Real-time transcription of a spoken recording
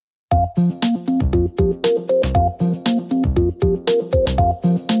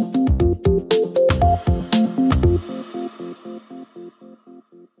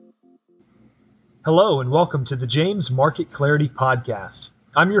Hello and welcome to the James Market Clarity Podcast.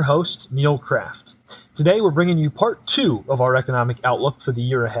 I'm your host, Neil Kraft. Today we're bringing you part 2 of our economic outlook for the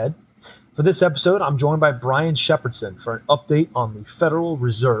year ahead. For this episode, I'm joined by Brian Shepherdson for an update on the Federal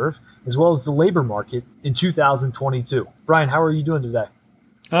Reserve as well as the labor market in 2022. Brian, how are you doing today?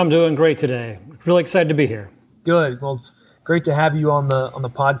 I'm doing great today. Really excited to be here. Good. Well, it's great to have you on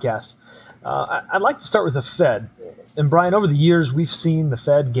the podcast. I'd like to start with the Fed. And Brian, over the years, we've seen the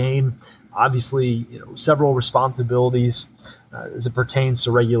Fed gain, obviously, several responsibilities as it pertains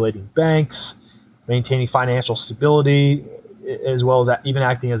to regulating banks, maintaining financial stability, as well as even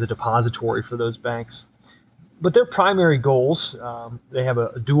acting as a depository for those banks. But their primary goals, they have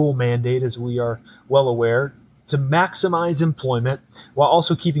a dual mandate, as we are well aware, to maximize employment while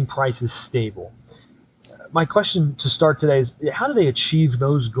also keeping prices stable. My question to start today is, how do they achieve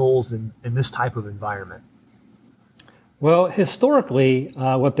those goals in this type of environment? Well, historically,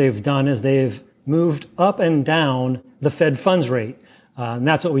 what they've done is they've moved up and down the Fed funds rate. And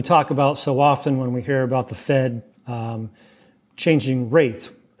that's what we talk about so often when we hear about the Fed changing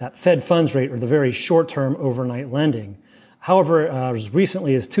rates, that Fed funds rate or the very short-term overnight lending. However, as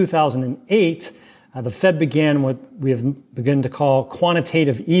recently as 2008, the Fed began what we have begun to call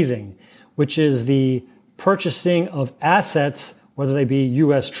quantitative easing, which is the purchasing of assets, whether they be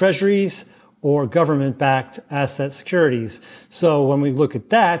U.S. Treasuries or government-backed asset securities. So when we look at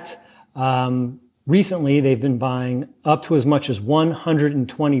that, recently they've been buying up to as much as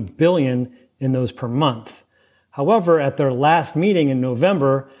 $120 billion in those per month. However, at their last meeting in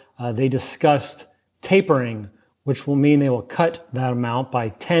November, they discussed tapering, which will mean they will cut that amount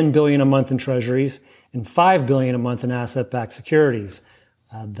by $10 billion a month in treasuries and $5 billion a month in asset-backed securities.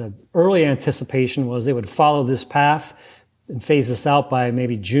 The early anticipation was they would follow this path and phase this out by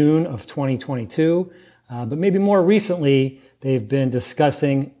maybe June of 2022. But maybe more recently, they've been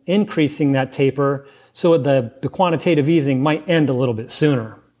discussing increasing that taper so the quantitative easing might end a little bit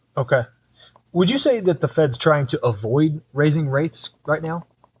sooner. Okay. Would you say that the Fed's trying to avoid raising rates right now?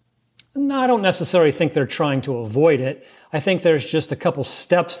 No, I don't necessarily think they're trying to avoid it. I think there's just a couple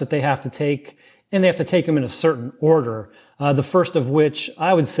steps that they have to take, and they have to take them in a certain order. The first of which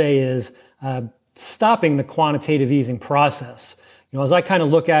I would say is stopping the quantitative easing process. As I kind of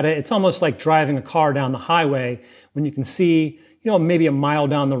look at it, it's almost like driving a car down the highway when you can see, maybe a mile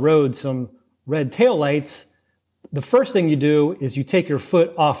down the road, some red taillights. The first thing you do is you take your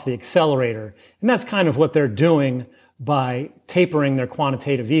foot off the accelerator. And that's kind of what they're doing by tapering their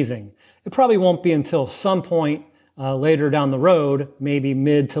quantitative easing. It probably won't be until some point later down the road, maybe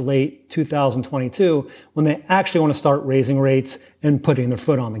mid to late 2022, when they actually want to start raising rates and putting their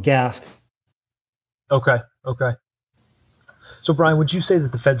foot on the gas. Okay. So, Brian, would you say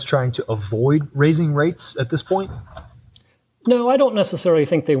that the Fed's trying to avoid raising rates at this point? No, I don't necessarily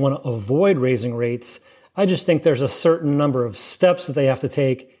think they want to avoid raising rates. I just think there's a certain number of steps that they have to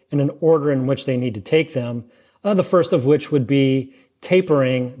take in an order in which they need to take them. The first of which would be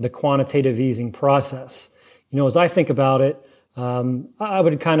tapering the quantitative easing process. As I think about it, I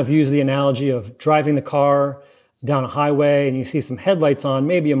would kind of use the analogy of driving the car down a highway and you see some headlights on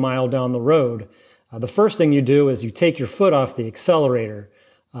maybe a mile down the road. The first thing you do is you take your foot off the accelerator.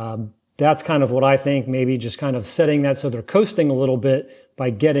 That's kind of what I think, maybe just kind of setting that so they're coasting a little bit by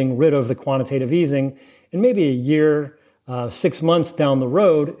getting rid of the quantitative easing. And maybe a year, 6 months down the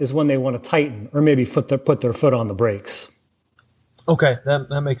road is when they want to tighten or maybe put their foot on the brakes. Okay,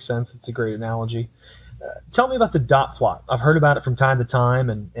 that makes sense. It's a great analogy. Tell me about the dot plot. I've heard about it from time to time,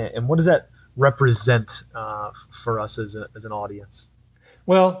 and what does that represent for us as an audience?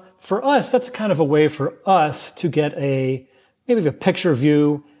 Well, for us, that's kind of a way for us to get maybe a picture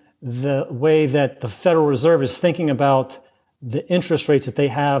view, the way that the Federal Reserve is thinking about the interest rates that they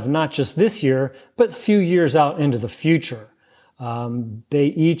have, not just this year, but a few years out into the future. They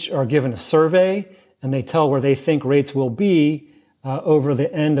each are given a survey, and they tell where they think rates will be over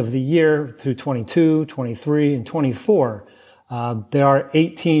the end of the year through 22, 23, and 24. There are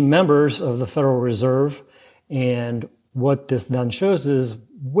 18 members of the Federal Reserve, and what this then shows is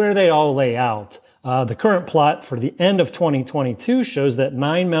where they all lay out. The current plot for the end of 2022 shows that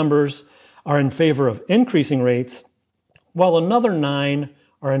 9 members are in favor of increasing rates, while another 9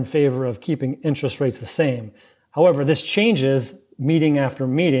 are in favor of keeping interest rates the same. However, this changes meeting after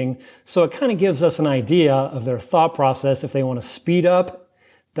meeting, so it kind of gives us an idea of their thought process if they want to speed up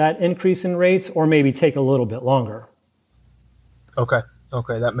that increase in rates or maybe take a little bit longer. Okay,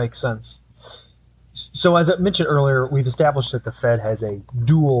 that makes sense. So as I mentioned earlier, we've established that the Fed has a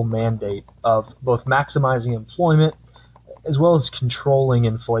dual mandate of both maximizing employment as well as controlling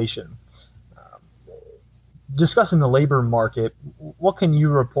inflation. Discussing the labor market, what can you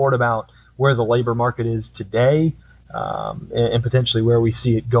report about where the labor market is today, and potentially where we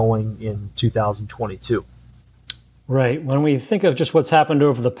see it going in 2022. Right. When we think of just what's happened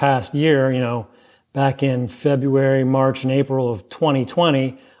over the past year, back in February, March, and April of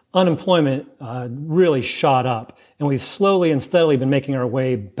 2020, unemployment really shot up. And we've slowly and steadily been making our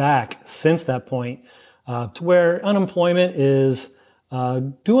way back since that point to where unemployment is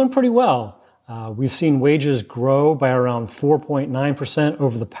doing pretty well. We've seen wages grow by around 4.9%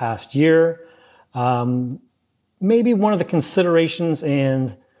 over the past year. Maybe one of the considerations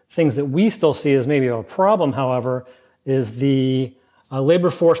and things that we still see as maybe a problem, however, is the labor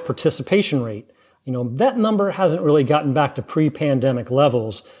force participation rate. That number hasn't really gotten back to pre-pandemic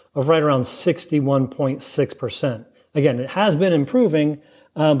levels of right around 61.6%. Again, it has been improving,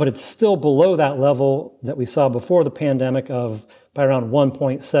 but it's still below that level that we saw before the pandemic of by around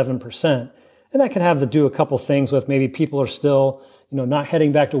 1.7%. And that can have to do a couple things with maybe people are still, not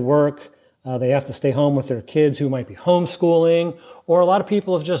heading back to work. They have to stay home with their kids who might be homeschooling, or a lot of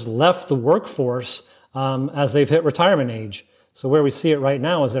people have just left the workforce as they've hit retirement age. So where we see it right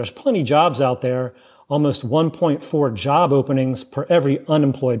now is there's plenty of jobs out there, almost 1.4 job openings per every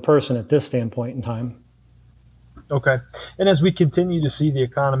unemployed person at this standpoint in time. Okay. And as we continue to see the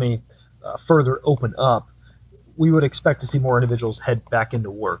economy further open up, we would expect to see more individuals head back into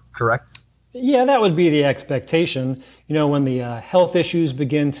work, correct? Yeah, that would be the expectation. When the health issues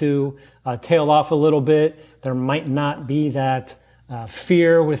begin to tail off a little bit, there might not be that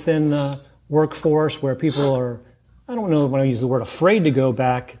fear within the workforce where people are, I don't know when I use the word afraid to go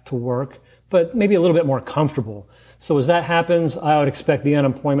back to work, but maybe a little bit more comfortable. So as that happens, I would expect the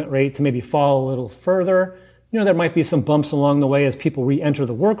unemployment rate to maybe fall a little further. There might be some bumps along the way as people re-enter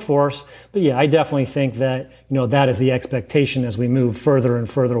the workforce. But yeah, I definitely think that, that is the expectation as we move further and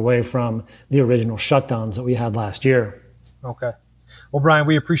further away from the original shutdowns that we had last year. Okay. Well, Brian,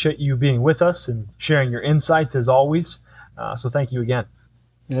 we appreciate you being with us and sharing your insights as always. So thank you again.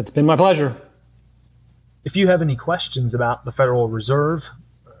 It's been my pleasure. If you have any questions about the Federal Reserve,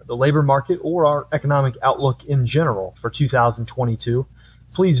 the labor market, or our economic outlook in general for 2022,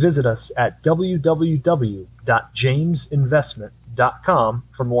 please visit us at www.jamesinvestment.com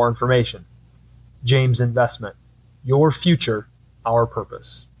for more information. James Investment, your future, our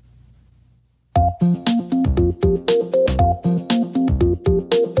purpose.